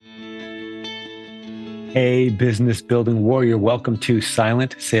Hey, business building warrior. Welcome to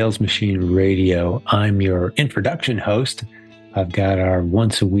Silent Sales Machine Radio. I'm your introduction host. I've got our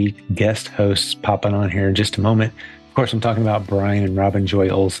once a week guest hosts popping on here in just a moment. Of course, I'm talking about Brian and Robin Joy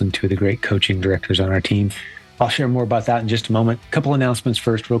Olson, two of the great coaching directors on our team. I'll share more about that in just a moment. A couple announcements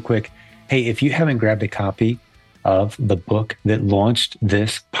first, real quick. Hey, if you haven't grabbed a copy of the book that launched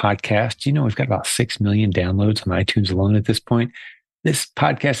this podcast, you know we've got about 6 million downloads on iTunes alone at this point. This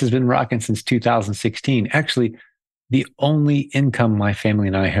podcast has been rocking since 2016. Actually, the only income my family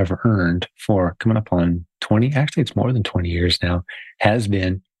and I have earned for coming up on 20, actually, it's more than 20 years now, has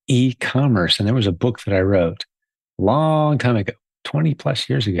been e-commerce. And there was a book that I wrote a long time ago, 20 plus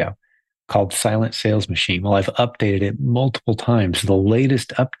years ago, called Silent Sales Machine. Well, I've updated it multiple times. The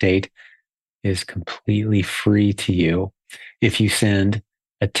latest update is completely free to you if you send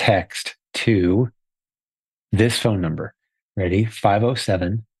a text to this phone number. Ready?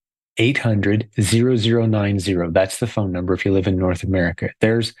 507-800-0090. That's the phone number if you live in North America.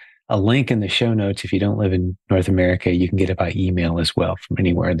 There's a link in the show notes. If you don't live in North America, you can get it by email as well from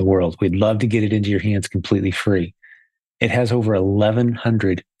anywhere in the world. We'd love to get it into your hands completely free. It has over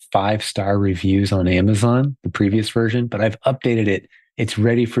 1,100 five-star reviews on Amazon, the previous version, but I've updated it. It's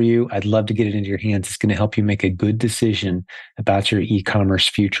ready for you. I'd love to get it into your hands. It's going to help you make a good decision about your e-commerce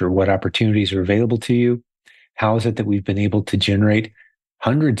future, what opportunities are available to you. How is it that we've been able to generate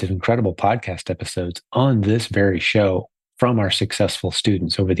hundreds of incredible podcast episodes on this very show from our successful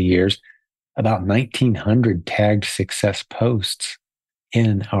students over the years? About 1,900 tagged success posts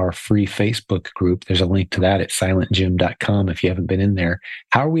in our free Facebook group. There's a link to that at silentgym.com if you haven't been in there.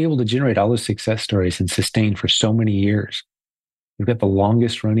 How are we able to generate all those success stories and sustain for so many years? We've got the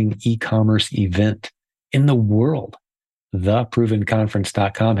longest running e-commerce event in the world.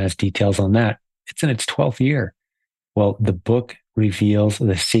 TheProvenConference.com has details on that. It's in its 12th year. Well, the book reveals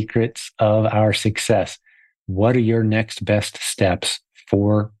the secrets of our success. What are your next best steps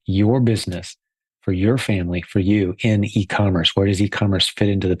for your business, for your family, for you in e-commerce? Where does e-commerce fit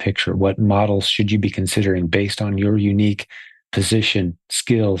into the picture? What models should you be considering based on your unique position,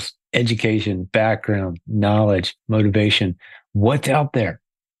 skills, education, background, knowledge, motivation? What's out there?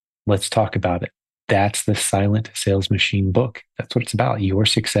 Let's talk about it. That's the Silent Sales Machine book. That's what it's about, your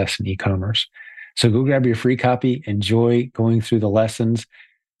success in e-commerce. So go grab your free copy. Enjoy going through the lessons.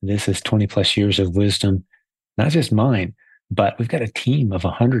 This is 20 plus years of wisdom, not just mine, but we've got a team of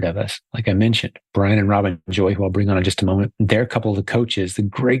 100 of us. Like I mentioned, Brian and Robin Joy, who I'll bring on in just a moment. They're a couple of the coaches, the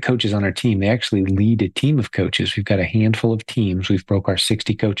great coaches on our team. They actually lead a team of coaches. We've got a handful of teams we've broke our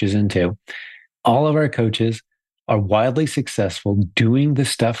 60 coaches into. All of our coaches are wildly successful doing the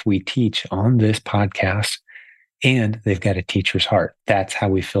stuff we teach on this podcast. And they've got a teacher's heart. That's how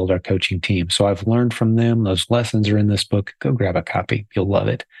we filled our coaching team. So I've learned from them. Those lessons are in this book. Go grab a copy. You'll love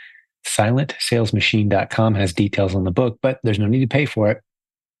it. SilentSalesMachine.com has details on the book, but there's no need to pay for it.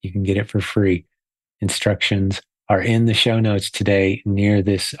 You can get it for free. Instructions are in the show notes today near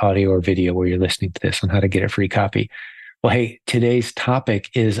this audio or video where you're listening to this on how to get a free copy. Well, hey, today's topic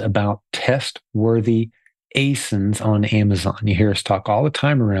is about test-worthy ASINs on Amazon. You hear us talk all the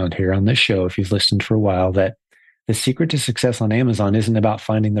time around here on this show, if you've listened for a while, that the secret to success on Amazon isn't about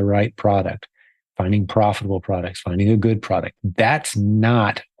finding the right product, finding profitable products, finding a good product. That's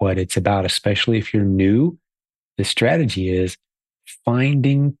not what it's about, especially if you're new. The strategy is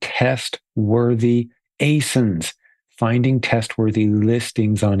finding test-worthy ASINs, finding test-worthy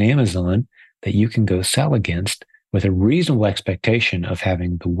listings on Amazon that you can go sell against with a reasonable expectation of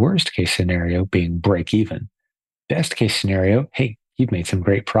having the worst case scenario being break even. Best case scenario, hey, you've made some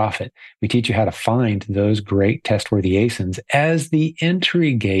great profit. We teach you how to find those great test-worthy ASINs as the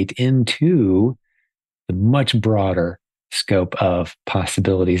entry gate into the much broader scope of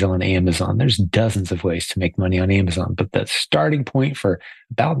possibilities on Amazon. There's dozens of ways to make money on Amazon, but the starting point for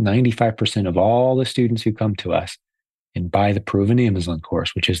about 95% of all the students who come to us and buy the Proven Amazon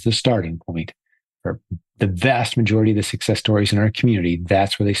course, which is the starting point for the vast majority of the success stories in our community,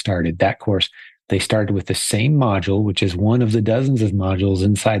 that's where they started. That course, they started with the same module, which is one of the dozens of modules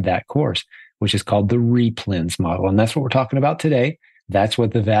inside that course, which is called the replens model. And that's what we're talking about today. That's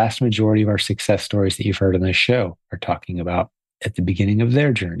what the vast majority of our success stories that you've heard on this show are talking about at the beginning of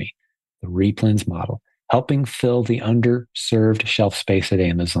their journey. The replens model, helping fill the underserved shelf space at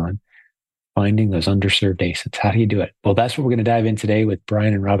Amazon, finding those underserved ASINs. How do you do it? Well, that's what we're going to dive in today with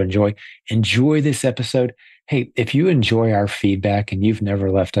Brian and Robin Joy. Enjoy this episode. Hey, if you enjoy our feedback and you've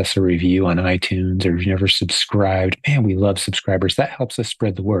never left us a review on iTunes or you've never subscribed, man, we love subscribers. That helps us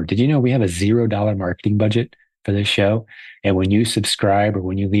spread the word. Did you know we have a $0 marketing budget for this show? And when you subscribe or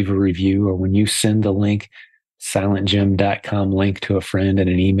when you leave a review or when you send the link, silentgym.com link to a friend in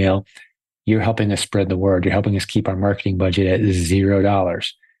an email, you're helping us spread the word. You're helping us keep our marketing budget at $0.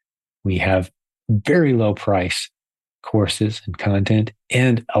 We have very low price courses and content,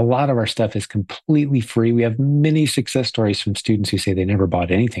 and a lot of our stuff is completely free. We have many success stories from students who say they never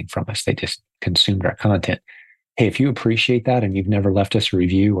bought anything from us. They just consumed our content. Hey, if you appreciate that and you've never left us a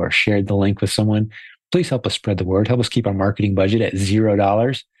review or shared the link with someone, please help us spread the word. Help us keep our marketing budget at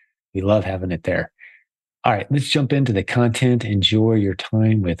 $0. We love having it there. All right, let's jump into the content. Enjoy your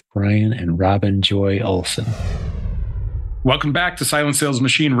time with Brian and Robin Joy Olson. Welcome back to Silent Sales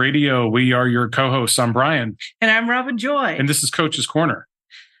Machine Radio. We are your co-hosts. I'm Brian. And I'm Robin Joy. And this is Coach's Corner.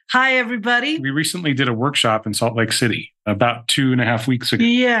 Hi, everybody. We recently did a workshop in Salt Lake City about 2.5 weeks ago.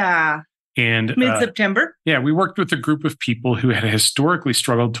 Yeah. And mid-September. We worked with a group of people who had historically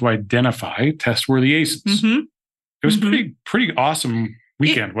struggled to identify test-worthy ASINs. Mm-hmm. It was pretty awesome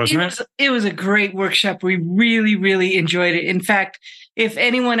weekend, wasn't it? It was a great workshop. We really, really enjoyed it. In fact, if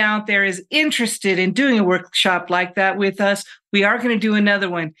anyone out there is interested in doing a workshop like that with us, we are going to do another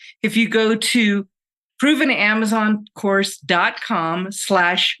one. If you go to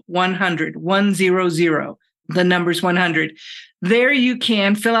provenamazoncourse.com/100, 100, the number's 100. There you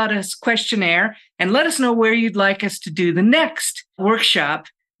can fill out a questionnaire and let us know where you'd like us to do the next workshop.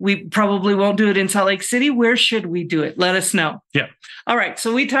 We probably won't do it in Salt Lake City. Where should we do it? Let us know. Yeah. All right.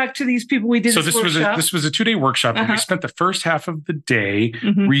 So we talked to these people. We did this workshop. This was a 2-day workshop, and we spent the first half of the day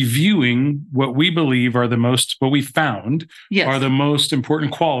reviewing what we believe are what we found are the most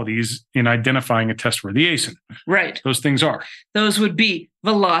important qualities in identifying a test-worthy ASIN. Right. Those things are. Those would be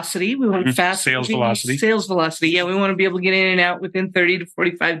velocity. We want fast sales velocity. Sales velocity. Yeah. We want to be able to get in and out within 30 to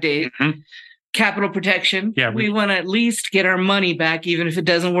 45 days. Capital protection. Yeah, we want to at least get our money back, even if it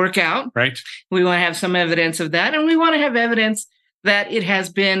doesn't work out. Right. We want to have some evidence of that. And we want to have evidence that it has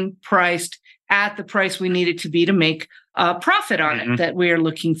been priced at the price we need it to be to make a profit on it that we are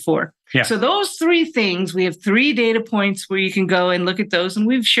looking for. Yeah. So those 3 things, we have 3 data points where you can go and look at those. And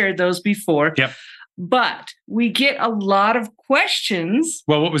we've shared those before. Yep. But we get a lot of questions.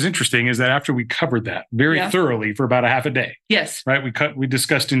 Well, what was interesting is that after we covered that very thoroughly for about a half a day, yes, right, we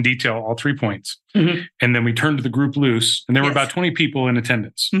discussed in detail all 3 points, and then we turned the group loose, and there were about 20 people in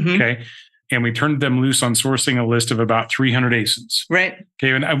attendance. Okay, and we turned them loose on sourcing a list of about 300 ASINs. Right.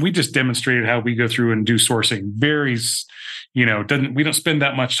 Okay, and we just demonstrated how we go through and do sourcing. We don't spend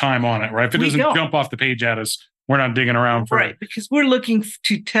that much time on it, right? If it doesn't jump off the page at us, we're not digging around for it. Because we're looking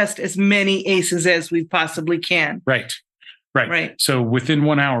to test as many ACEs as we possibly can. Right. So within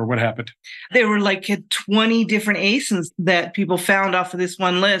 1 hour, what happened? There were like 20 different ASINs that people found off of this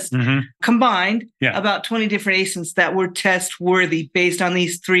one list. Combined, about 20 different ASINs that were test worthy based on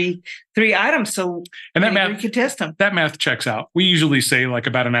these three items. So we could test them. That math checks out. We usually say like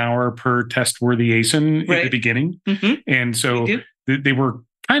about an hour per test worthy ASIN at the beginning. And so they were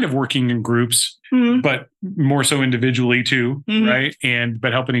kind of working in groups, but more so individually too, right?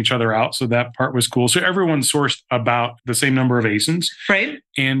 But helping each other out. So that part was cool. So everyone sourced about the same number of ASINs. Right.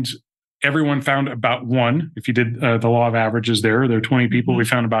 And everyone found about 1. If you did the law of averages there are 20 people, we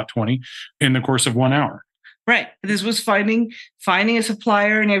found about 20 in the course of 1 hour. Right. This was finding a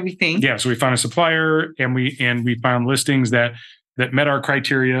supplier and everything. Yeah. So we found a supplier and we found listings that met our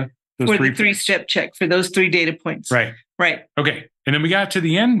criteria. For the 3-step check for those 3 data points. Right. Okay. And then we got to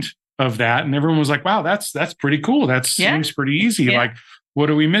the end of that and everyone was like, wow, that's pretty cool. That seems pretty easy. Yeah. Like, what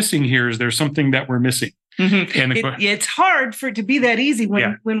are we missing here? Is there something that we're missing? And it's hard for it to be that easy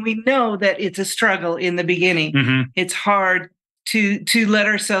when we know that it's a struggle in the beginning. It's hard to let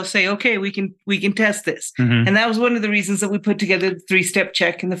ourselves say, okay, we can test this. And that was one of the reasons that we put together the 3-step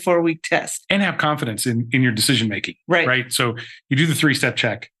check and the 4-week test. And have confidence in your decision making. Right. So you do the 3-step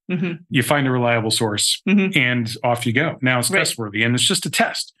check. You find a reliable source and off you go. Now it's testworthy and it's just a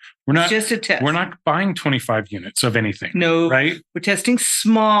test. It's just a test. We're not buying 25 units of anything. No. Right? We're testing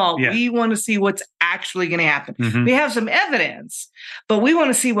small. Yeah. We want to see what's actually going to happen. We have some evidence, but we want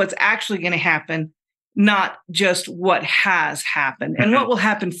to see what's actually going to happen, not just what has happened and what will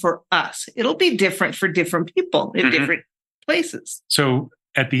happen for us. It'll be different for different people in different places. So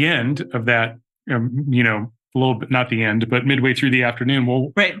at the end of that, a little bit, not the end, but midway through the afternoon,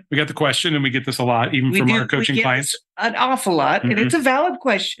 we got the question, and we get this a lot, even from our coaching clients. An awful lot, and it's a valid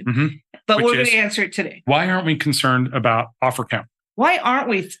question, but we're going to answer it today. Why aren't we concerned about offer count? Why aren't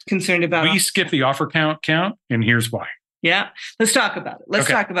we concerned about We skip the offer count, and here's why. Yeah, let's talk about it. Let's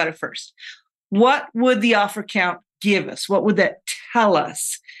talk about it first. What would the offer count give us? What would that tell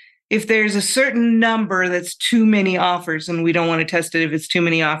us? If there's a certain number that's too many offers and we don't want to test it if it's too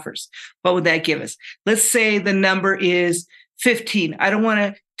many offers, what would that give us? Let's say the number is 15. I don't want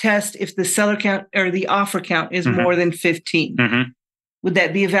to test if the seller count or the offer count is more than 15. Would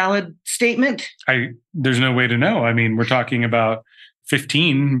that be a valid statement? There's no way to know. I mean, we're talking about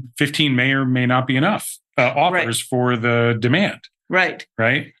 15 may or may not be enough offers for the demand. Right.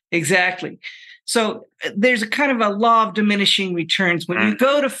 Right. Exactly. So there's a kind of a law of diminishing returns. When you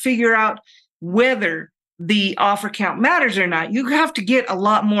go to figure out whether the offer count matters or not, you have to get a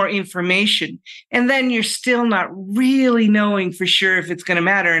lot more information. And then you're still not really knowing for sure if it's going to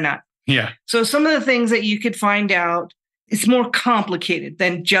matter or not. Yeah. So some of the things that you could find out, it's more complicated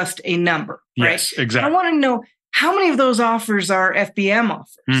than just a number. Right? Yes, exactly. I want to know how many of those offers are FBM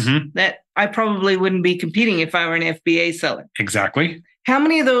offers that I probably wouldn't be competing if I were an FBA seller. Exactly. How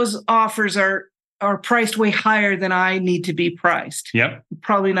many of those offers are priced way higher than I need to be priced? Yep.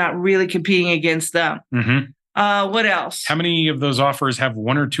 Probably not really competing against them. What else? How many of those offers have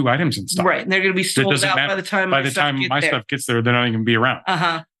 1 or 2 items in stock? Right. And they're going to be sold out by the time my stuff gets there, they're not even going to be around.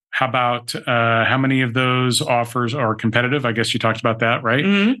 How about how many of those offers are competitive? I guess you talked about that,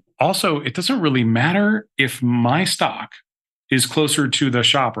 right? Also, it doesn't really matter if my stock is closer to the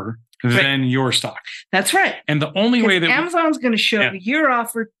shopper than your stock. That's right. And the only way that Amazon's going to show your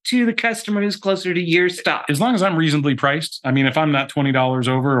offer to the customer who's closer to your stock. As long as I'm reasonably priced. I mean, if I'm not $20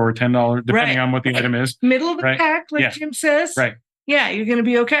 over or $10, depending on what the item is. Middle of the pack, like Jim says. Right. Yeah, you're going to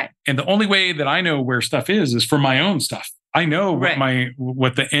be okay. And the only way that I know where stuff is for my own stuff. I know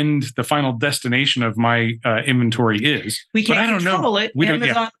what the final destination of my inventory is. We can't control it.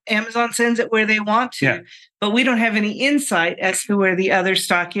 Amazon sends it where they want to, but we don't have any insight as to where the other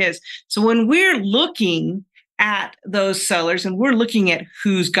stock is. So when we're looking at those sellers and we're looking at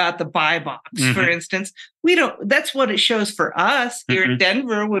who's got the buy box, for instance, that's what it shows for us here in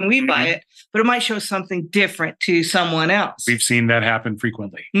Denver when we buy it, but it might show something different to someone else. We've seen that happen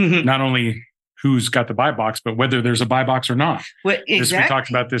frequently. Not only who's got the buy box, but whether there's a buy box or not. Well, exactly. We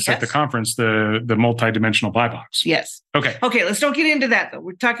talked about this at the conference, the multi-dimensional buy box. Yes. Okay, let's don't get into that, though.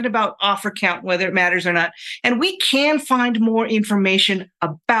 We're talking about offer count, whether it matters or not. And we can find more information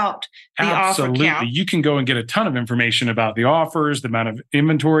about the offer count. You can go and get a ton of information about the offers, the amount of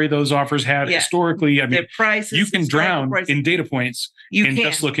inventory those offers had historically. I mean, prices, you can drown in data points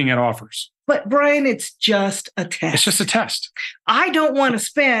just looking at offers. But Brian, it's just a test. It's just a test. I don't want to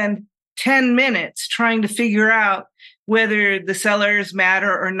spend 10 minutes trying to figure out whether the sellers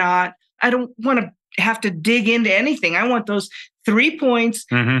matter or not. I don't want to have to dig into anything. I want those 3 points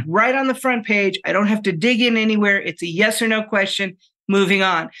right on the front page. I don't have to dig in anywhere. It's a yes or no question. Moving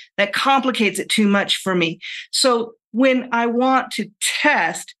on. That complicates it too much for me. So when I want to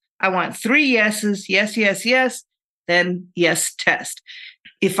test, I want 3 yeses, yes, yes, yes, then yes, test.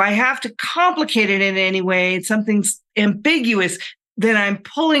 If I have to complicate it in any way, something's ambiguous, then I'm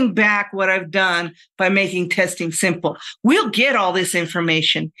pulling back what I've done by making testing simple. We'll get all this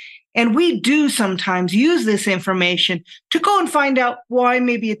information, and we do sometimes use this information to go and find out why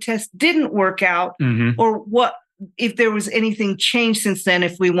maybe a test didn't work out or what if there was anything changed since then,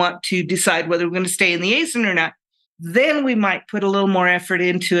 if we want to decide whether we're going to stay in the ASIN or not. Then we might put a little more effort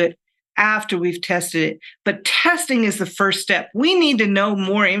into it after we've tested it. But testing is the first step. We need to know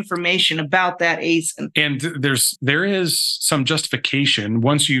more information about that ASIN. And there is some justification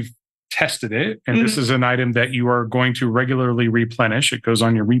once you've tested it, and this is an item that you are going to regularly replenish. It goes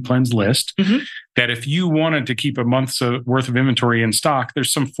on your replens list. That if you wanted to keep a month's worth of inventory in stock,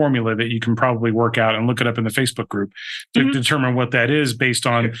 there's some formula that you can probably work out and look it up in the Facebook group to determine what that is based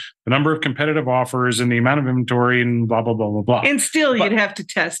on the number of competitive offers and the amount of inventory and blah, blah, blah, blah, blah. And still you'd have to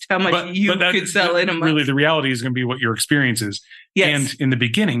test how much you could sell in a month. Really, the reality is going to be what your experience is. Yes. And in the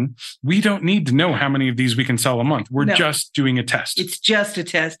beginning, we don't need to know how many of these we can sell a month. We're just doing a test. It's just a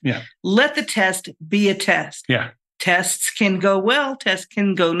test. Yeah. Let the test be a test. Yeah. Tests can go well. Tests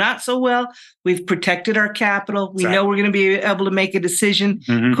can go not so well. We've protected our capital. We know we're going to be able to make a decision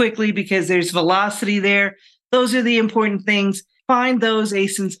quickly because there's velocity there. Those are the important things. Find those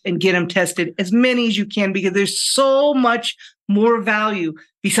ASINs and get them tested, as many as you can, because there's so much more value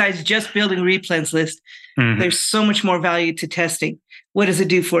besides just building a replens list. There's so much more value to testing. What does it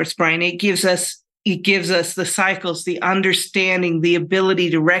do for us, Brian? It gives us the cycles, the understanding, the ability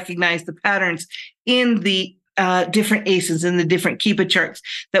to recognize the patterns in the different ASINs and the different Keepa charts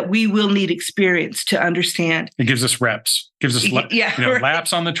that we will need experience to understand. It gives us reps, gives us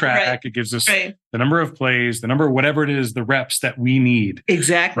laps on the track. It gives us the number of plays, the number, whatever it is, the reps that we need.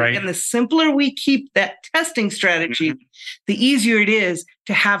 Exactly. Right? And the simpler we keep that testing strategy, the easier it is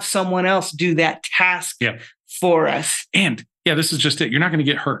to have someone else do that task for us. And this is just it. You're not going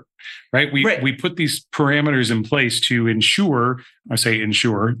to get hurt, right? We put these parameters in place to ensure,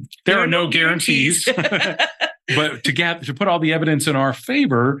 there are no guarantees. but to put all the evidence in our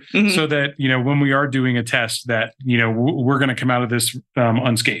favor, so that when we are doing a test, that we're going to come out of this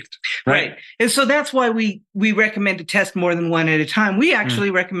unscathed. Right. And so that's why we recommend to test more than one at a time. We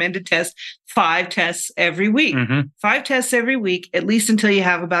actually recommend to test 5 tests every week. 5 tests every week, at least until you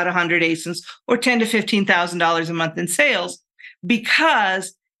have about 100 ASINs or $10,000 to $15,000 a month in sales.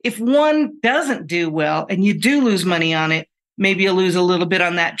 Because if one doesn't do well and you do lose money on it, maybe you'll lose a little bit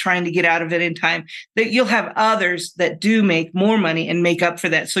on that trying to get out of it in time, that you'll have others that do make more money and make up for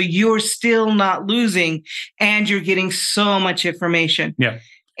that. So you're still not losing and you're getting so much information. Yeah.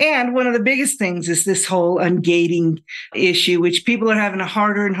 And one of the biggest things is this whole ungating issue, which people are having a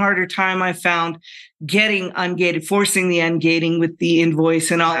harder and harder time, I found, getting ungated, forcing the ungating with the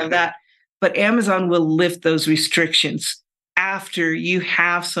invoice and all of that. But Amazon will lift those restrictions after you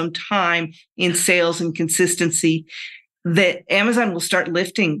have some time in sales and consistency, that Amazon will start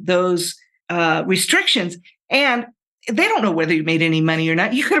lifting those restrictions. And they don't know whether you made any money or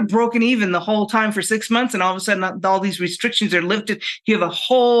not. You could have broken even the whole time for 6 months, and all of a sudden all these restrictions are lifted. You have a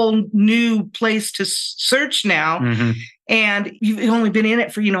whole new place to search now, and you've only been in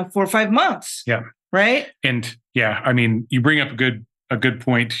it for 4 or 5 months. Yeah. Right. And I mean, you bring up a good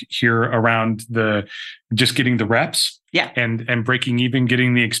point here around just getting the reps. Yeah. And breaking even,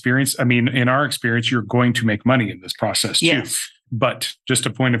 getting the experience. I mean, in our experience, you're going to make money in this process too. Yes. But just a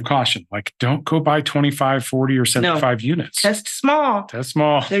point of caution, like don't go buy 25, 40 or 75 units. Test small. Test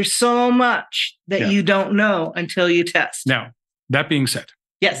small. There's so much that you don't know until you test. Now, that being said,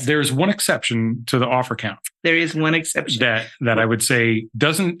 yes, there's one exception to the offer count. There is one exception. That I would say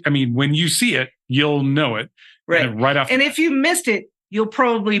when you see it, you'll know it. Right. Right off. And if you missed it, you'll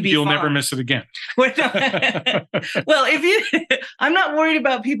probably be You'll fine. never miss it again. Well, I'm not worried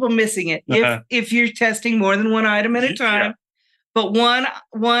about people missing it if you're testing more than one item at a time. Yeah. But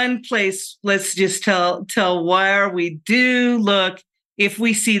one place, let's just tell where we do look if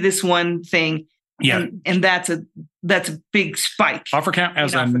we see this one thing. Yeah. And that's a big spike. Offer count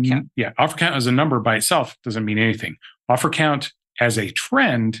as offer count as a number by itself doesn't mean anything. Offer count as a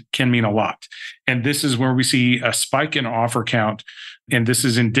trend can mean a lot. And this is where we see a spike in offer count. And this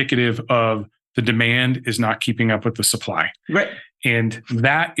is indicative of the demand is not keeping up with the supply. Right. And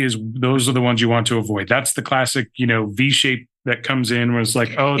those are the ones you want to avoid. That's the classic, V shape that comes in where it's like,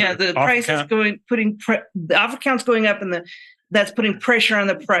 the price is the offer count's going up and that's putting pressure on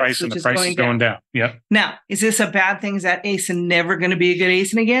the price, which is going down. Yep. Now, is this a bad thing? Is that ASIN never going to be a good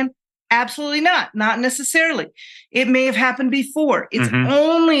ASIN again? Absolutely not. Not necessarily. It may have happened before. It's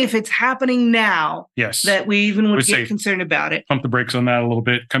only if it's happening now that we even would get concerned about it. Pump the brakes on that a little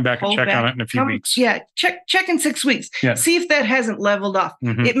bit. Come back and check on it in a few weeks. Yeah. Check in 6 weeks. Yeah. See if that hasn't leveled off.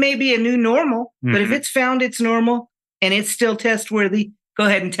 It may be a new normal, but if it's found it's normal and it's still test worthy, go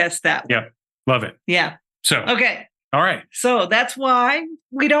ahead and test that. Yeah. Love it. Yeah. So, okay. All right. So that's why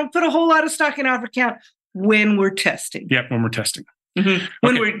we don't put a whole lot of stock in offer count when we're testing. Yeah. When we're testing. When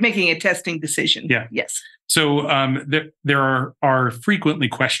we're making a testing decision. Yeah. Yes. So there are frequently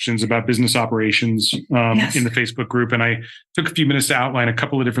questions about business operations in the Facebook group. And I took a few minutes to outline a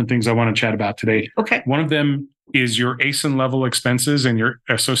couple of different things I want to chat about today. Okay. One of them is your ASIN level expenses and your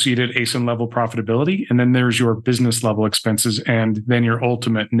associated ASIN level profitability. And then there's your business level expenses and then your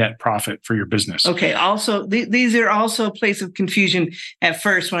ultimate net profit for your business. Okay. Also, these are also a place of confusion at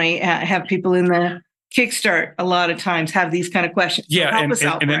first when I have people in the Kickstart a lot of times have these kind of questions.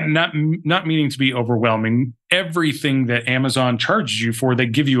 So and not meaning to be overwhelming. Everything that Amazon charges you for, they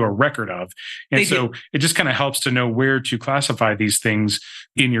give you a record of. And it just kind of helps to know where to classify these things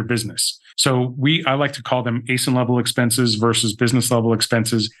in your business. So I like to call them ASIN level expenses versus business level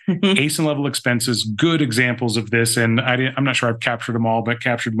expenses. ASIN level expenses, good examples of this. And I'm not sure I've captured them all, but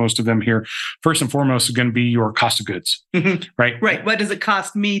captured most of them here. First and foremost is going to be your cost of goods, right? Right. What does it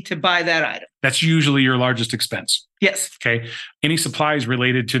cost me to buy that item? That's usually your largest expense. Yes. Okay. Any supplies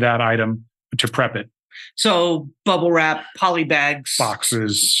related to that item to prep it. So bubble wrap, poly bags,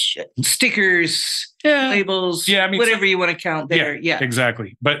 boxes, stickers, labels, whatever you want to count there. Yeah,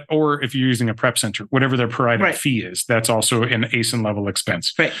 exactly. Or if you're using a prep center, whatever their per item fee is, that's also an ASIN level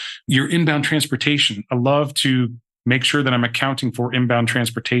expense. Right. Your inbound transportation. I love to make sure that I'm accounting for inbound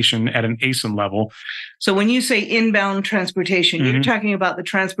transportation at an ASIN level. So when you say inbound transportation, you're talking about the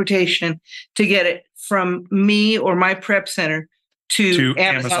transportation to get it from me or my prep center to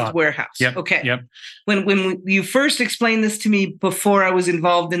Amazon's warehouse. Yep. Okay. Yep. When you first explained this to me before I was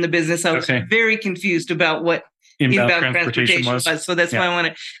involved in the business, I was very confused about what inbound transportation was. So that's why I want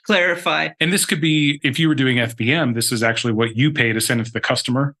to clarify. And this could be, if you were doing FBM, this is actually what you pay to send it to the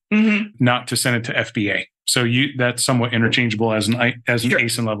customer, not to send it to FBA. So that's somewhat interchangeable as an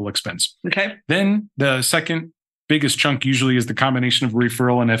ASIN level expense. Okay. Then the second biggest chunk usually is the combination of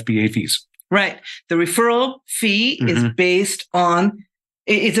referral and FBA fees. Right. The referral fee is based on,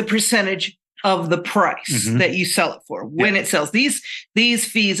 it's a percentage of the price that you sell it for when it sells. These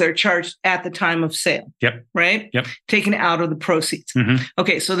fees are charged at the time of sale. Yep. Right? Yep. Taken out of the proceeds.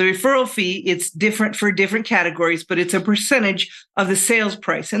 Okay, so the referral fee, it's different for different categories, but it's a percentage of the sales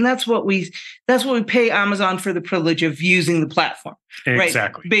price. And that's what we pay Amazon for the privilege of using the platform.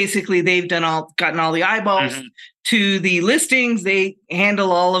 Exactly. Right? Basically, they've gotten all the eyeballs to the listings. They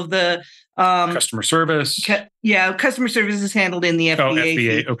handle all of the customer service. Customer service is handled in the FBA. FBA,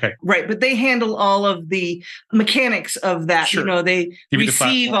 fee. Okay. Right, but they handle all of the mechanics of that. Sure. They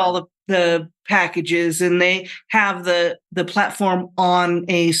receive all of the packages, and they have the platform on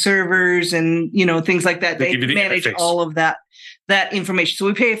a servers and things like that. They manage all of that information. So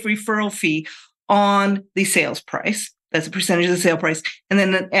we pay a referral fee on the sales price. That's a percentage of the sale price, and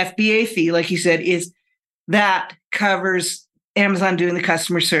then the FBA fee, like you said, is that covers Amazon doing the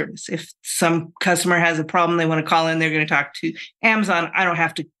customer service. If some customer has a problem, they want to call in, they're going to talk to Amazon. I don't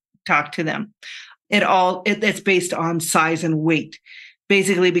have to talk to them. It's based on size and weight,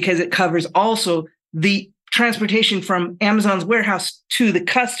 basically, because it covers also the transportation from Amazon's warehouse to the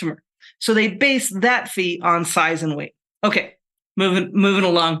customer. So they base that fee on size and weight. Okay, moving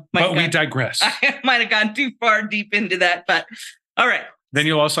along. But we digress. I might have gone too far deep into that, but all right. Then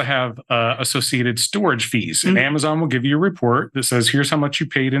you'll also have associated storage fees. And Amazon will give you a report that says, here's how much you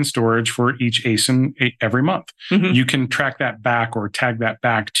paid in storage for each ASIN every month. You can track that back or tag that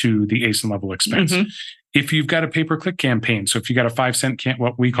back to the ASIN level expense. If you've got a pay-per-click campaign, so if you got a 5-cent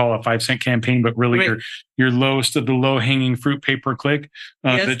what we call a 5-cent campaign, but really your lowest of the low-hanging fruit pay-per-click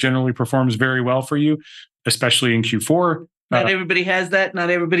that generally performs very well for you, especially in Q4. Not everybody has that. Not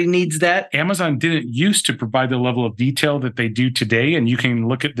everybody needs that. Amazon didn't used to provide the level of detail that they do today. And you can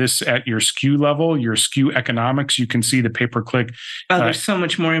look at this at your SKU level, your SKU economics. You can see the pay-per-click. There's so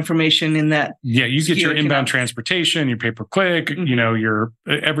much more information in that. Yeah, you get your inbound transportation, your pay-per-click, your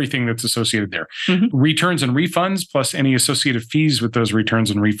everything that's associated there. Returns and refunds, plus any associated fees with those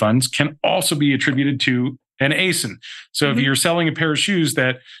returns and refunds, can also be attributed to an ASIN. So if you're selling a pair of shoes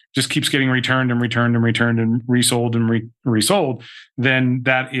that just keeps getting returned and returned and returned and resold and resold, then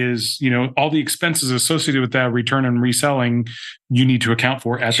that is, all the expenses associated with that return and reselling, you need to account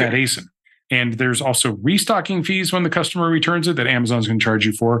for at that ASIN. And there's also restocking fees when the customer returns it that Amazon's going to charge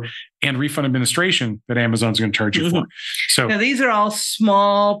you for, and refund administration that Amazon's going to charge you for. So now, these are all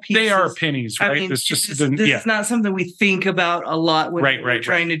small pieces. They are pennies, right? I mean, this is not something we think about a lot when we're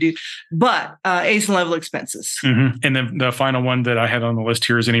trying to do. But ASIN level expenses. And then the final one that I had on the list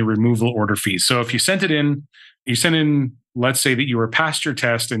here is any removal order fees. So if you sent in, let's say that you were past your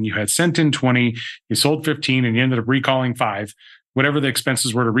test and you had sent in 20, you sold 15, and you ended up recalling 5. Whatever the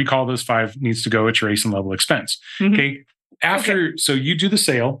expenses were to recall those 5 needs to go at your ASIN level expense. Okay. So you do the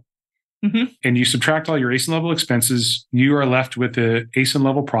sale and you subtract all your ASIN level expenses, you are left with the ASIN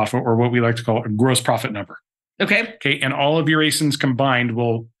level profit, or what we like to call a gross profit number. Okay. And all of your ASINs combined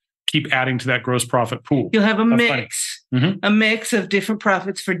will keep adding to that gross profit pool. You'll have a mix of different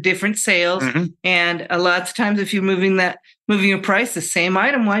profits for different sales. And a lot of times, if you're moving a price, the same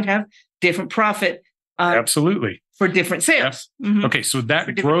item might have different profit. Absolutely. For different sales. Okay, so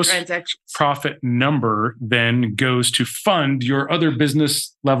that gross profit number then goes to fund your other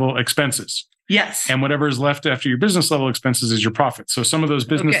business level expenses. Yes. And whatever is left after your business level expenses is your profit. So some of those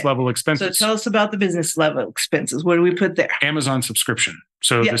business level expenses. So tell us about the business level expenses. What do we put there? Amazon subscription.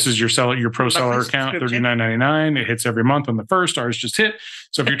 So this is your pro seller account, $39.99. It hits every month on the first. Ours just hit.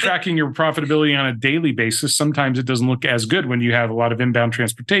 So if you're tracking your profitability on a daily basis, sometimes it doesn't look as good when you have a lot of inbound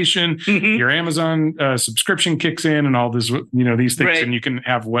transportation. Your Amazon subscription kicks in and all this, these things, and you can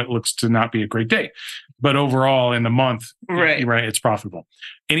have what looks to not be a great day. But overall, in the month, it's profitable.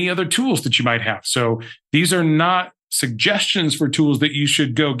 Any other tools that you might have? So these are not suggestions for tools that you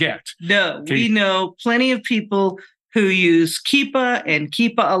should go get. No, we know plenty of people who use Keepa and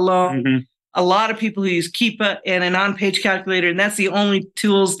Keepa alone. A lot of people who use Keepa and an on-page calculator, and that's the only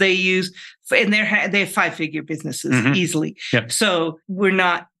tools they use. And they have 5-figure businesses easily. So we're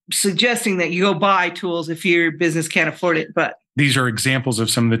not suggesting that you go buy tools if your business can't afford it. But these are examples of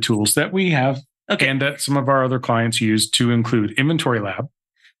some of the tools that we have and that some of our other clients use, to include Inventory Lab,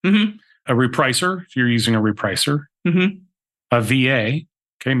 a repricer, if you're using a repricer, a VA,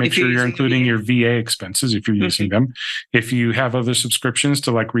 Okay, make sure you're including your VA expenses if you're using them. If you have other subscriptions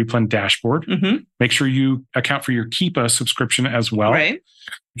to like Replen Dashboard, make sure you account for your Keepa subscription as well. Right.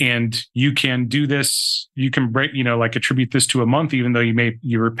 And you can do this, you can break, like attribute this to a month, even though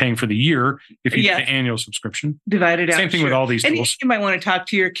you're paying for the year if you get an annual subscription. Divide it out. Same thing with all these tools. You might want to talk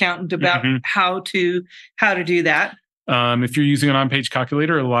to your accountant about how to do that. If you're using an on-page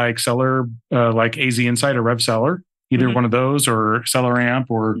calculator like Seller, like AZ Insight or Rev Seller, either one of those or Seller Amp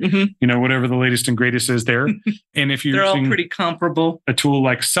or whatever the latest and greatest is there. And if you're they're using all pretty comparable. A tool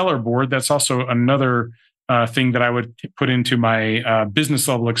like Seller Board, that's also another thing that I would put into my business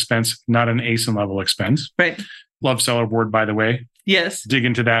level expense, not an ASIN level expense. Right. Love Seller Board, by the way. Yes. Dig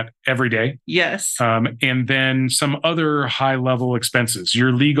into that every day. Yes. And then some other high level expenses,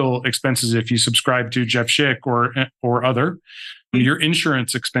 your legal expenses, if you subscribe to Jeff Schick or other, your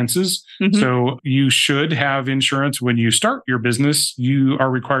insurance expenses. So you should have insurance when you start your business. You are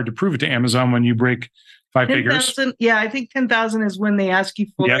required to prove it to Amazon when you break 5 figures. Yeah, I think 10,000 is when they ask you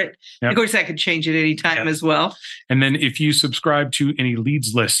for it. Of course, that could change at any time as well. And then if you subscribe to any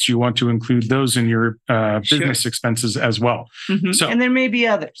leads lists, you want to include those in your business expenses as well. So, and there may be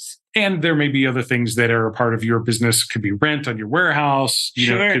others. And there may be other things that are a part of your business. Could be rent on your warehouse.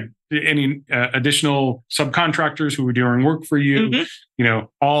 Any additional subcontractors who are doing work for you.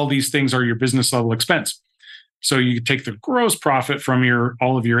 All these things are your business level expense. So you take the gross profit from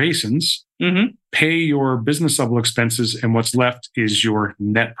all of your ASINs, pay your business level expenses, and what's left is your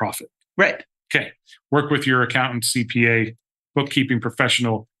net profit. Right. Okay. Work with your accountant, CPA, bookkeeping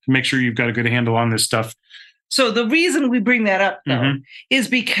professional to make sure you've got a good handle on this stuff. So the reason we bring that up, though, is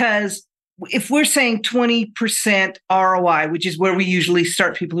because if we're saying 20% ROI, which is where we usually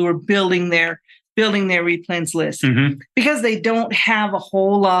start people who are building their replens list, because they don't have a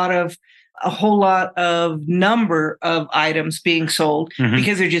whole lot of number of items being sold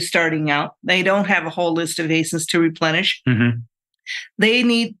because they're just starting out. They don't have a whole list of ASINs to replenish. They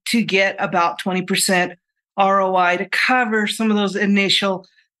need to get about 20% ROI to cover some of those initial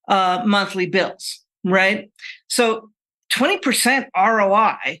monthly bills, right? So 20%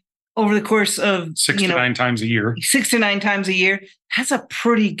 ROI over the course of 6 to 9 times a year. 6 to 9 times a year. That's a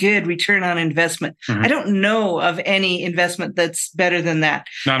pretty good return on investment. I don't know of any investment that's better than that.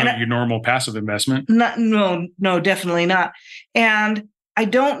 Not your normal passive investment. No, definitely not. And I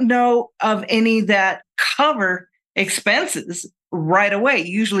don't know of any that cover expenses right away.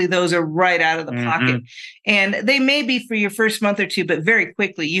 Usually those are right out of the pocket. And they may be for your first month or two, but very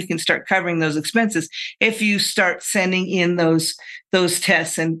quickly you can start covering those expenses if you start sending in those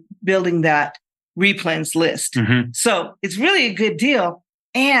tests and building that replens list. So it's really a good deal.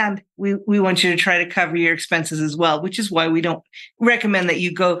 And we want you to try to cover your expenses as well, which is why we don't recommend that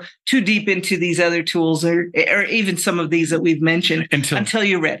you go too deep into these other tools or even some of these that we've mentioned until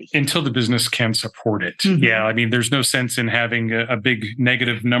you're ready. Until the business can support it. Yeah. I mean, there's no sense in having a big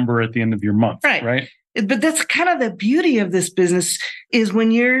negative number at the end of your month. Right. But that's kind of the beauty of this business is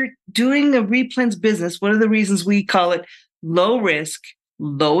when you're doing a replens business, one of the reasons we call it low risk,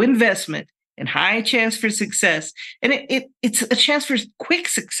 low investment, and high chance for success. And it's a chance for quick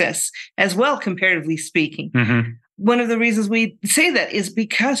success as well, comparatively speaking. One of the reasons we say that is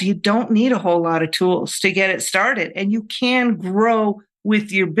because you don't need a whole lot of tools to get it started, and you can grow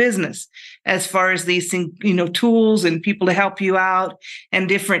with your business as far as these things, tools and people to help you out and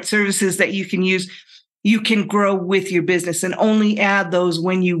different services that you can use. You can grow with your business and only add those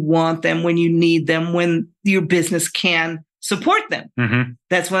when you want them, when you need them, when your business can support them.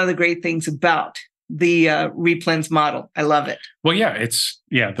 That's one of the great things about the replens model. I love it. Well, yeah,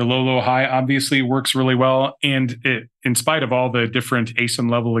 the low, high obviously works really well. And in spite of all the different ASIN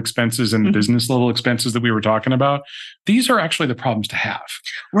level expenses and business level expenses that we were talking about, these are actually the problems to have.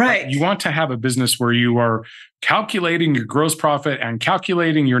 Right. You want to have a business where you are calculating your gross profit and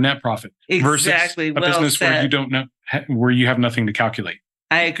calculating your net profit versus a business where you don't know, where you have nothing to calculate.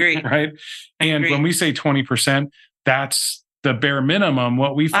 I agree. Right. And when we say 20%, that's the bare minimum.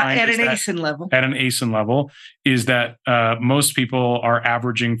 What we find at an ASIN level is that most people are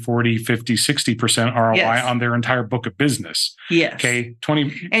averaging 40, 50, 60% ROI on their entire book of business. Yes. Okay.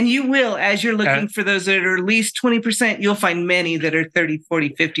 20. And you will, as you're looking for those that are at least 20%, you'll find many that are 30, 40,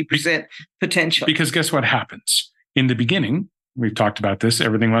 50% potential. Because guess what happens? In the beginning, we've talked about this.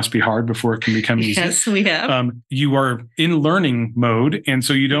 Everything must be hard before it can become easy. Yes, we have. You are in learning mode. And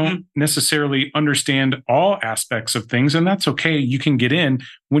so you don't necessarily understand all aspects of things. And that's okay. You can get in.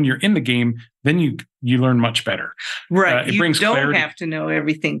 When you're in the game, then you learn much better. Right. You don't clarity. Have to know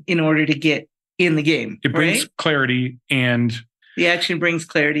everything in order to get in the game. It brings clarity, and the action brings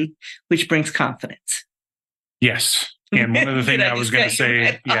clarity, which brings confidence. Yes. And one of the things I was going to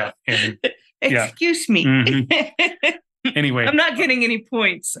say, excuse me. Mm-hmm. Anyway, I'm not getting any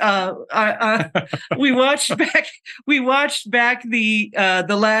points. We watched back the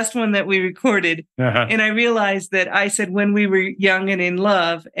last one that we recorded, and I realized that I said when we were young and in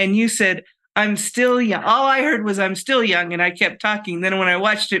love, and you said I'm still young. All I heard was I'm still young, and I kept talking. Then when I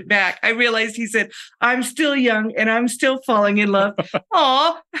watched it back, I realized he said I'm still young and I'm still falling in love.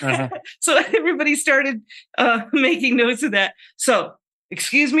 Aw. So everybody started making notes of that. So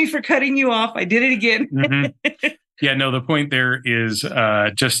excuse me for cutting you off. I did it again. Mm-hmm. Yeah, no, the point there is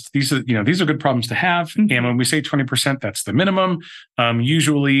just these are good problems to have. Mm-hmm. And when we say 20%, that's the minimum.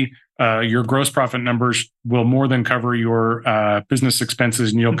 Usually your gross profit numbers will more than cover your business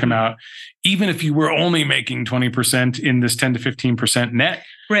expenses, and you'll come out, even if you were only making 20% in this 10 to 15% net.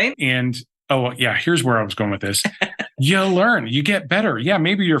 Right. And here's where I was going with this. You learn, you get better. Yeah,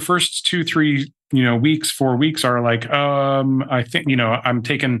 maybe your first 2-3 4 weeks are like, I think,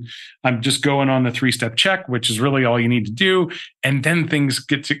 I'm just going on the 3-step check, which is really all you need to do. And then things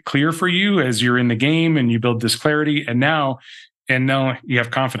get clear for you as you're in the game and you build this clarity. And now you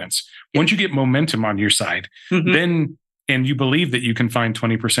have confidence. Once you get momentum on your side, then, and you believe that you can find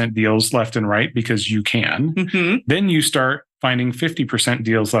 20% deals left and right because you can, then you start finding 50%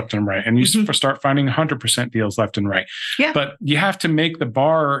 deals left and right. And you start finding 100% deals left and right. Yeah. But you have to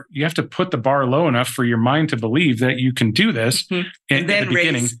put the bar low enough for your mind to believe that you can do this at the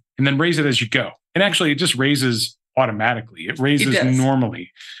beginning, and then raise it as you go. And actually, it just raises automatically. It raises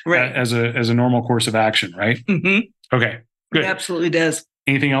normally as a normal course of action, right? Mm-hmm. Okay, good. It absolutely does.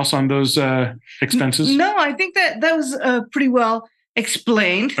 Anything else on those expenses? No, I think that was pretty well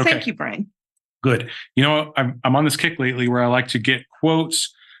explained. Okay. Thank you, Brian. Good. I'm on this kick lately where I like to get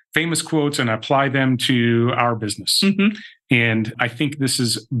quotes, famous quotes, and apply them to our business. And I think this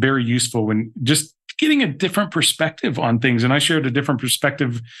is very useful when just getting a different perspective on things. And I shared a different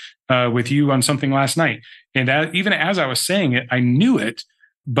perspective with you on something last night. And even as I was saying it, I knew it,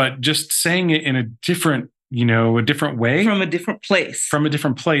 but just saying it in a different way. From a different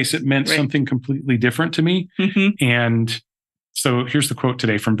place. It meant something completely different to me. And so here's the quote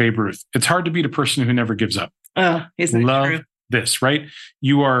today from Babe Ruth. It's hard to beat a person who never gives up. Isn't Love true? This, right?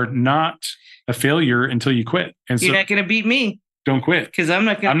 You are not a failure until you quit. And you're not going to beat me. Don't quit. Because I'm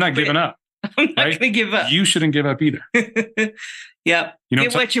not giving up. I'm not going to give up. You shouldn't give up either. Yep.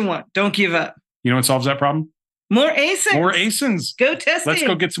 Get what you want. Don't give up. You know what solves that problem? More ASINs. More ASINs. Go test. Let's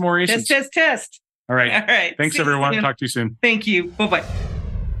go get some more ASINs. Test. All right. Thanks, everyone. Talk to you soon. Thank you. Bye-bye.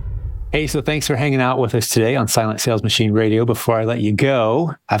 Hey, so thanks for hanging out with us today on Silent Sales Machine Radio. Before I let you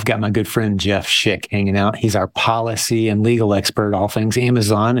go, I've got my good friend Jeff Schick hanging out. He's our policy and legal expert, all things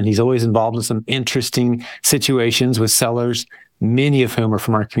Amazon, and he's always involved in some interesting situations with sellers, many of whom are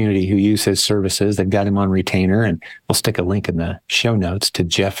from our community who use his services. They've got him on retainer, and we'll stick a link in the show notes to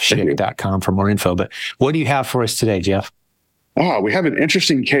jeffschick.com for more info. But what do you have for us today, Jeff? We have an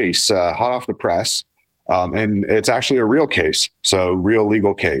interesting case hot off the press. And it's actually a real case, so real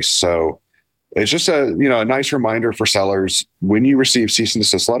legal case. So it's just a nice reminder for sellers when you receive cease and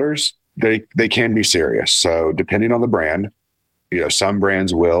desist letters, they can be serious. So depending on the brand, some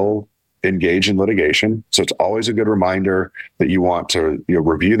brands will engage in litigation. So it's always a good reminder that you want to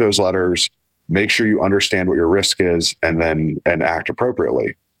review those letters, make sure you understand what your risk is, and act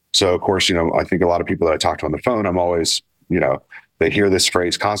appropriately. So of course, I think a lot of people that I talk to on the phone, I'm always, they hear this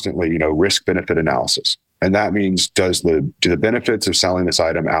phrase constantly, risk benefit analysis. And that means do the benefits of selling this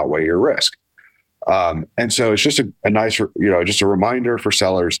item outweigh your risk? And so it's just a nice, just a reminder for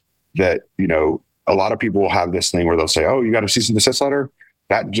sellers that, a lot of people will have this thing where they'll say, oh, you got a cease and desist letter?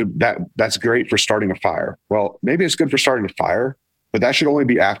 That's great for starting a fire. Well, maybe it's good for starting a fire, but that should only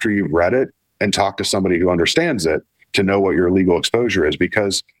be after you've read it and talked to somebody who understands it to know what your legal exposure is,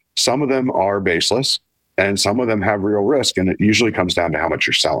 because some of them are baseless. And some of them have real risk. And it usually comes down to how much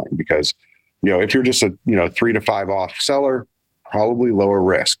you're selling, because, if you're just a, 3 to 5 off seller, probably lower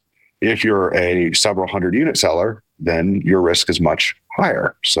risk. If you're a several hundred unit seller, then your risk is much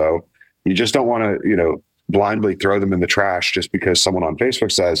higher. So you just don't want to, blindly throw them in the trash just because someone on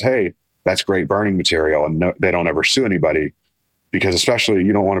Facebook says, hey, that's great burning material. And they don't ever sue anybody, because especially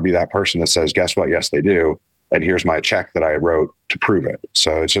you don't want to be that person that says, guess what? Yes, they do. And here's my check that I wrote to prove it.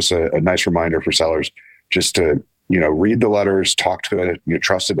 So it's just a nice reminder for sellers just to, read the letters, talk to a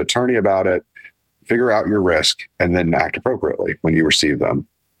trusted attorney about it, figure out your risk, and then act appropriately when you receive them.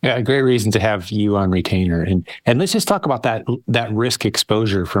 Yeah, a great reason to have you on retainer. And let's just talk about that risk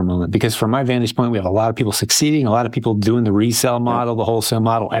exposure for a moment, because from my vantage point, we have a lot of people succeeding, a lot of people doing the resale model, the wholesale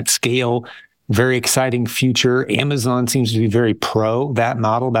model at scale, very exciting future. Amazon seems to be very pro that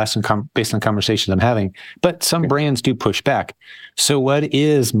model based on conversations I'm having, but some brands do push back. So what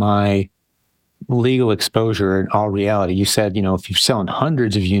is my legal exposure in all reality? You said, if you're selling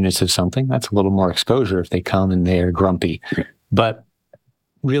hundreds of units of something, that's a little more exposure if they come and they're grumpy. But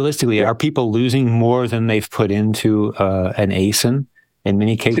realistically, are people losing more than they've put into an ASIN in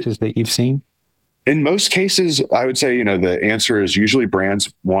many cases that you've seen? In most cases, I would say, the answer is usually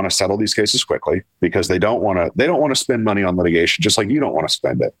brands want to settle these cases quickly because they don't want to spend money on litigation, just like you don't want to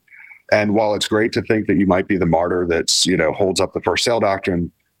spend it. And while it's great to think that you might be the martyr that's, holds up the first sale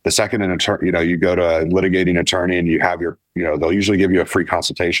doctrine, the second an attorney, you go to a litigating attorney and you have they'll usually give you a free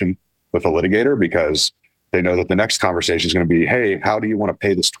consultation with a litigator because they know that the next conversation is going to be, hey, how do you want to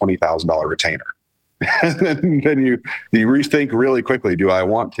pay this $20,000 retainer? And then you rethink really quickly, do I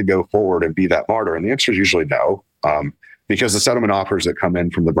want to go forward and be that martyr? And the answer is usually no, because the settlement offers that come in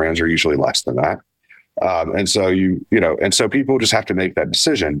from the brands are usually less than that. And so people just have to make that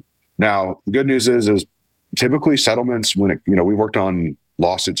decision. Now, the good news is typically settlements, when we worked on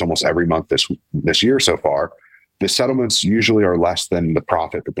lawsuits almost every month this year so far, the settlements usually are less than the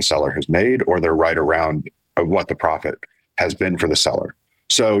profit that the seller has made, or they're right around what the profit has been for the seller.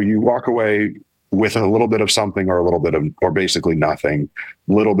 So you walk away with a little bit of something or basically nothing,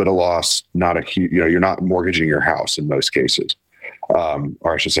 little bit of loss, not a huge, you're not mortgaging your house in most cases.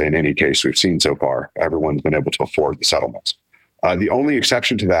 Or I should say in any case we've seen so far, everyone's been able to afford the settlements. The only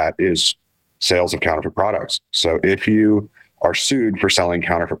exception to that is sales of counterfeit products. So if you are sued for selling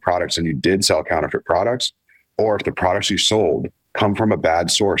counterfeit products and you did sell counterfeit products, or if the products you sold come from a bad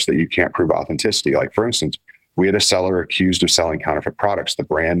source that you can't prove authenticity, like for instance, we had a seller accused of selling counterfeit products. The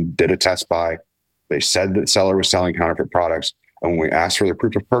brand did a test buy. They said that seller was selling counterfeit products. And when we asked for the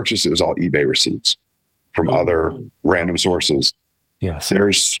proof of purchase, it was all eBay receipts from other random sources. Yes.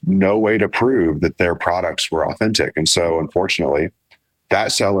 There's no way to prove that their products were authentic. And so unfortunately,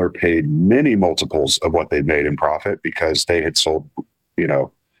 that seller paid many multiples of what they'd made in profit because they had sold,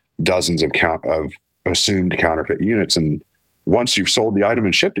 dozens of assumed counterfeit units. And once you've sold the item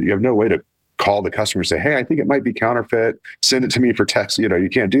and shipped it, you have no way to call the customer and say, hey, I think it might be counterfeit. Send it to me for text. You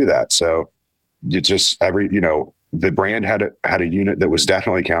can't do that. So it's just the brand had a unit that was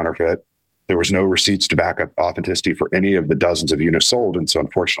definitely counterfeit. There was no receipts to back up authenticity for any of the dozens of units sold. And so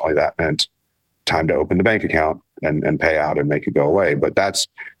unfortunately that meant time to open the bank account and pay out and make it go away. But that's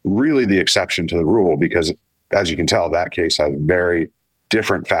really the exception to the rule because as you can tell, that case has very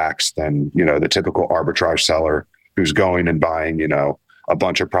different facts than, the typical arbitrage seller who's going and buying, a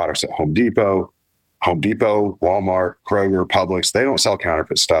bunch of products at Home Depot, Walmart, Kroger, Publix. They don't sell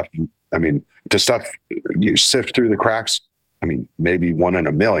counterfeit stuff. I mean, to stuff you sift through the cracks, maybe 1 in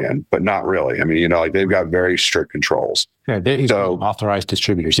a million, but not really. They've got very strict controls. Yeah, they're authorized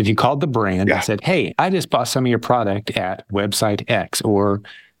distributors. If you called the brand and said, hey, I just bought some of your product at website X or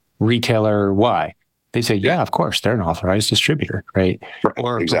retailer Y, they say, yeah, of course, they're an authorized distributor, right?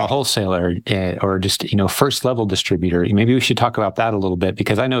 Or exactly. A wholesaler or just, first level distributor. Maybe we should talk about that a little bit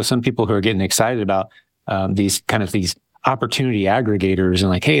because I know some people who are getting excited about these opportunity aggregators and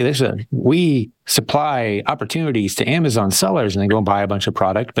like, hey, we supply opportunities to Amazon sellers and they go and buy a bunch of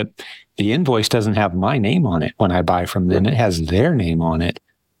product, but the invoice doesn't have my name on it when I buy from them. It has their name on it.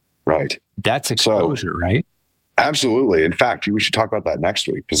 Right. That's exposure, right? Absolutely. In fact, we should talk about that next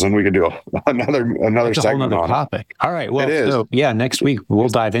week because then we can do another That's segment a whole other topic. All right. Well, so next week we'll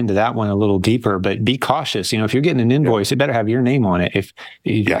dive into that one a little deeper, but be cautious. If you're getting an invoice, it better have your name on it. If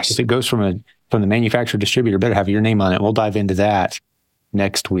it goes from the manufacturer distributor, better have your name on it. We'll dive into that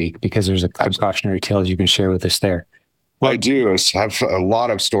next week because there's some cautionary tales you can share with us there. Well, I do have a lot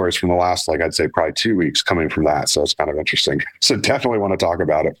of stories from the last, I'd say probably 2 weeks coming from that. So it's kind of interesting. So definitely want to talk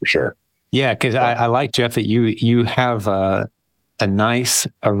about it for sure. Yeah, because I like, Jeff, that you have a nice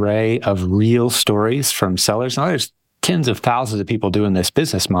array of real stories from sellers. Now, there's tens of thousands of people doing this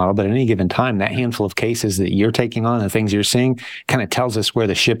business model, but at any given time, that handful of cases that you're taking on, the things you're seeing, kind of tells us where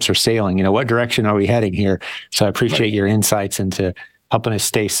the ships are sailing. What direction are we heading here? So I appreciate your insights into helping us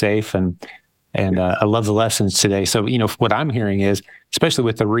stay safe, and I love the lessons today. So what I'm hearing is, especially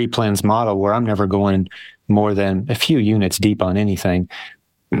with the replens model, where I'm never going more than a few units deep on anything.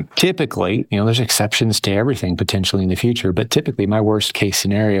 Typically, there's exceptions to everything potentially in the future, but typically my worst case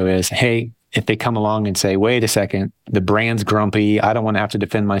scenario is, hey, if they come along and say, wait a second, the brand's grumpy, I don't want to have to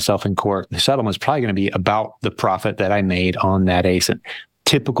defend myself in court, the settlement's probably going to be about the profit that I made on that ASIN.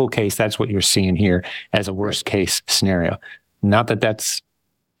 Typical case, that's what you're seeing here as a worst case scenario. Not that that's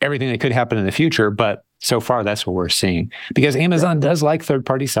everything that could happen in the future, but so far that's what we're seeing. Because Amazon does like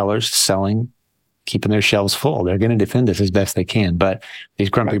third-party sellers selling keeping their shelves full. They're going to defend us as best they can. But these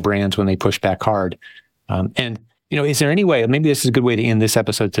grumpy brands, when they push back hard, and is there any way, maybe this is a good way to end this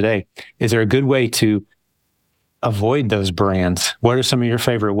episode today, is there a good way to avoid those brands? What are some of your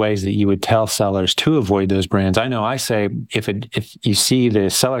favorite ways that you would tell sellers to avoid those brands? I know I say, if you see the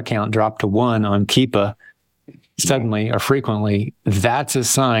seller count drop to 1 on Keepa suddenly or frequently, that's a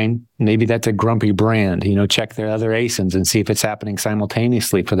sign. Maybe that's a grumpy brand. Check their other ASINs and see if it's happening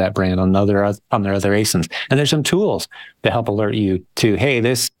simultaneously for that brand on their other ASINs. And there's some tools to help alert you to, hey,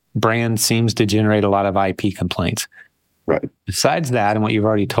 this brand seems to generate a lot of IP complaints. Right. Besides that, and what you've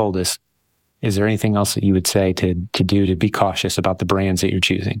already told us, is there anything else that you would say to do to be cautious about the brands that you're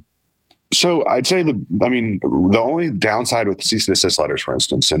choosing? So I'd say the only downside with cease and desist letters, for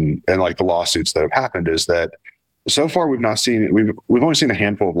instance, and like the lawsuits that have happened is that so far we've only seen a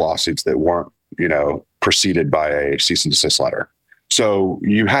handful of lawsuits that weren't, preceded by a cease and desist letter. So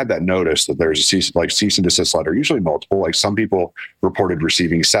you had that notice that there's a cease and desist letter, usually multiple. Like some people reported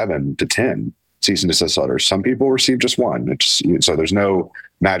receiving 7 to 10 cease and desist letters. Some people received just 1. So there's no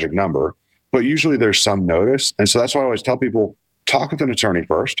magic number, but usually there's some notice. And so that's why I always tell people, talk with an attorney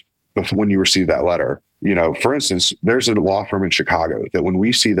first before when you receive that letter. For instance, there's a law firm in Chicago that when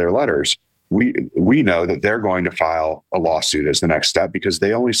we see their letters, we know that they're going to file a lawsuit as the next step because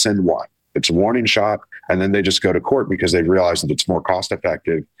they only send 1. It's a warning shot, and then they just go to court because they realize that it's more cost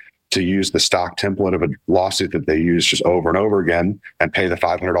effective to use the stock template of a lawsuit that they use just over and over again and pay the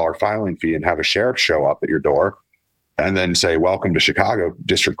 $500 filing fee and have a sheriff show up at your door and then say, welcome to Chicago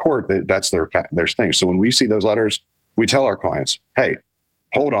District Court. That's their thing. So when we see those letters, we tell our clients, hey,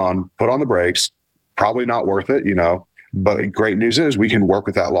 hold on, put on the brakes, probably not worth it, but great news is we can work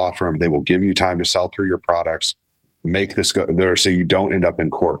with that law firm. They will give you time to sell through your products, make this go there so you don't end up in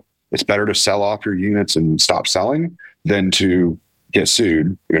court. It's better to sell off your units and stop selling than to get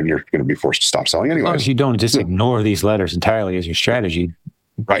sued, and you're going to be forced to stop selling anyway. As long as you don't just ignore these letters entirely as your strategy,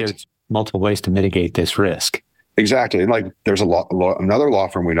 right? There's multiple ways to mitigate this risk. Exactly. And there's another law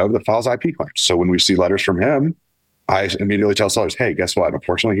firm we know that files IP claims. So when we see letters from him, I immediately tell sellers, hey, guess what?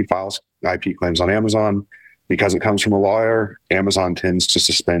 Unfortunately, he files IP claims on Amazon. Because it comes from a lawyer, Amazon tends to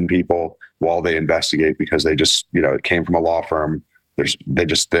suspend people while they investigate because they just, it came from a law firm. They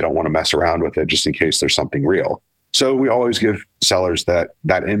don't want to mess around with it just in case there's something real. So we always give sellers that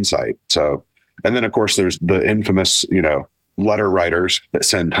insight. So, and then of course there's the infamous, letter writers that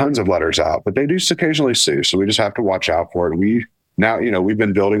send tons of letters out, but they do occasionally sue. So we just have to watch out for it. We've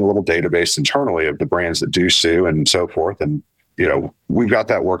been building a little database internally of the brands that do sue and so forth. And, we've got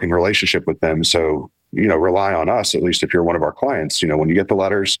that working relationship with them. So, rely on us, at least if you're one of our clients, when you get the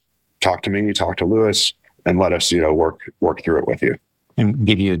letters, talk to me, talk to Lewis, and let us, work through it with you. And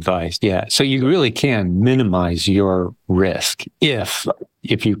give you advice. Yeah. So you really can minimize your risk if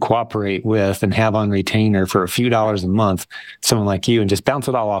you cooperate with and have on retainer for a few dollars a month, someone like you, and just bounce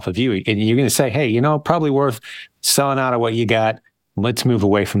it all off of you. And you're going to say, hey, probably worth selling out of what you got. Let's move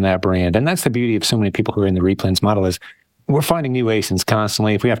away from that brand. And that's the beauty of so many people who are in the replens model is we're finding new ASINs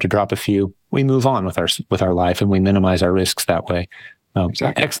constantly. If we have to drop a few, we move on with our life and we minimize our risks that way.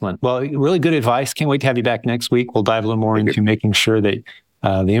 Exactly. Excellent. Well, really good advice. Can't wait to have you back next week. We'll dive a little more into making sure that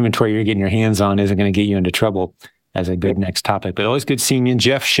the inventory you're getting your hands on isn't going to get you into trouble as a good next topic. But always good seeing you.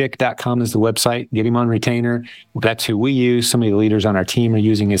 JeffSchick.com is the website. Get him on retainer. That's who we use. Some of the leaders on our team are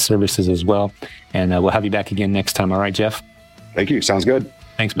using his services as well. And we'll have you back again next time. All right, Jeff? Thank you. Sounds good.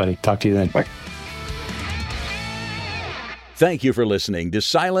 Thanks, buddy. Talk to you then. Bye. Thank you for listening to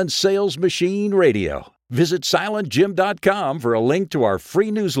Silent Sales Machine Radio. Visit silentjim.com for a link to our free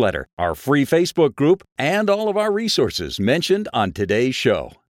newsletter, our free Facebook group, and all of our resources mentioned on today's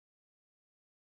show.